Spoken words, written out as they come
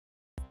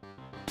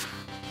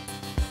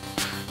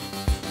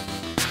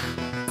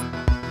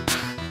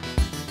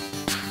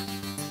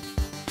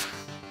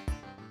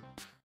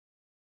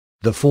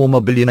The former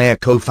billionaire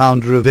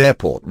co-founder of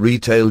airport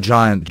retail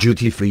giant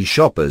duty-free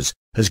shoppers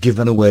has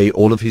given away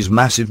all of his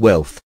massive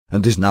wealth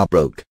and is now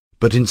broke,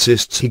 but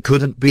insists he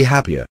couldn't be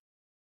happier.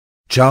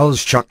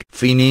 Charles Chuck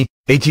Feeney,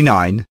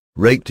 89,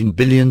 raked in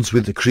billions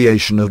with the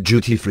creation of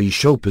duty-free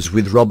shoppers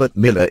with Robert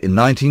Miller in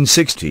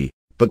 1960,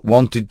 but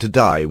wanted to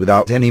die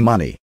without any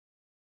money.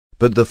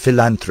 But the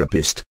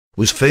philanthropist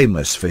was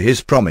famous for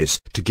his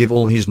promise to give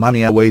all his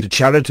money away to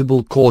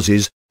charitable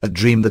causes, a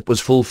dream that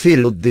was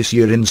fulfilled this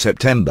year in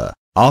September,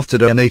 after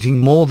donating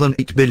more than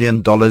 $8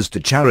 billion to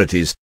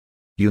charities,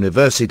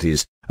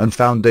 universities, and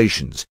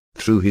foundations,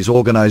 through his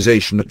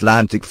organization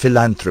Atlantic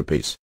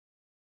Philanthropies.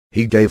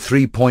 He gave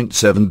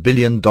 $3.7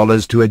 billion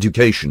to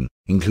education,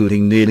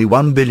 including nearly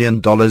 $1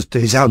 billion to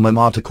his alma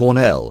mater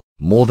Cornell,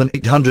 more than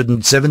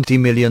 $870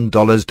 million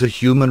to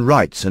human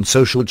rights and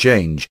social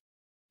change,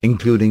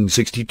 including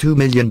 $62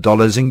 million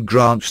in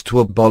grants to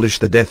abolish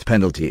the death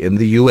penalty in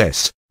the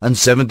U.S., and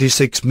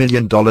 $76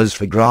 million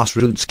for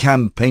grassroots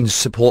campaigns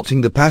supporting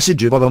the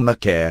passage of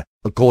Obamacare,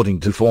 according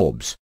to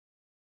Forbes.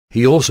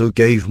 He also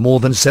gave more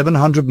than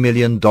 $700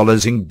 million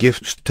in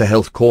gifts to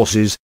health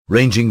causes,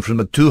 ranging from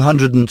a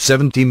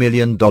 $270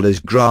 million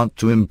grant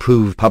to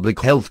improve public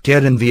health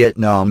care in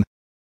Vietnam,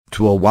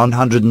 to a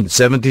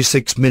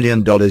 $176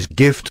 million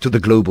gift to the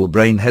Global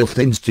Brain Health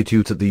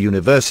Institute at the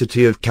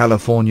University of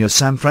California,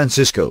 San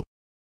Francisco.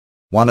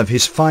 One of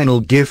his final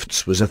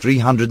gifts was a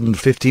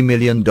 $350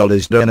 million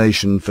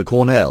donation for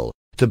Cornell,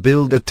 to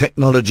build a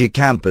technology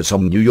campus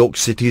on New York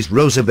City's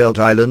Roosevelt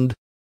Island.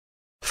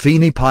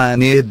 Feeney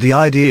pioneered the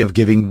idea of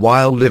giving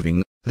while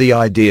living, the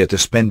idea to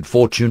spend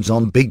fortunes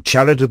on big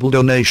charitable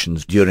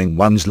donations during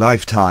one's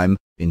lifetime,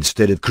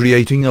 instead of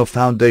creating a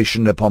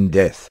foundation upon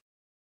death.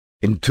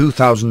 In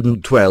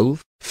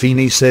 2012,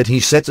 Feeney said he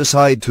set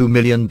aside $2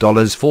 million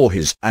for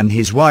his and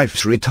his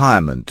wife's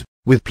retirement,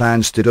 with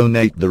plans to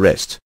donate the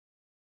rest.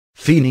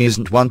 Feeney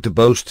isn't one to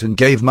boast and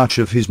gave much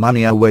of his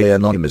money away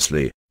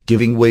anonymously,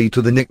 giving way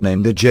to the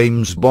nickname the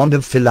James Bond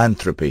of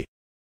philanthropy.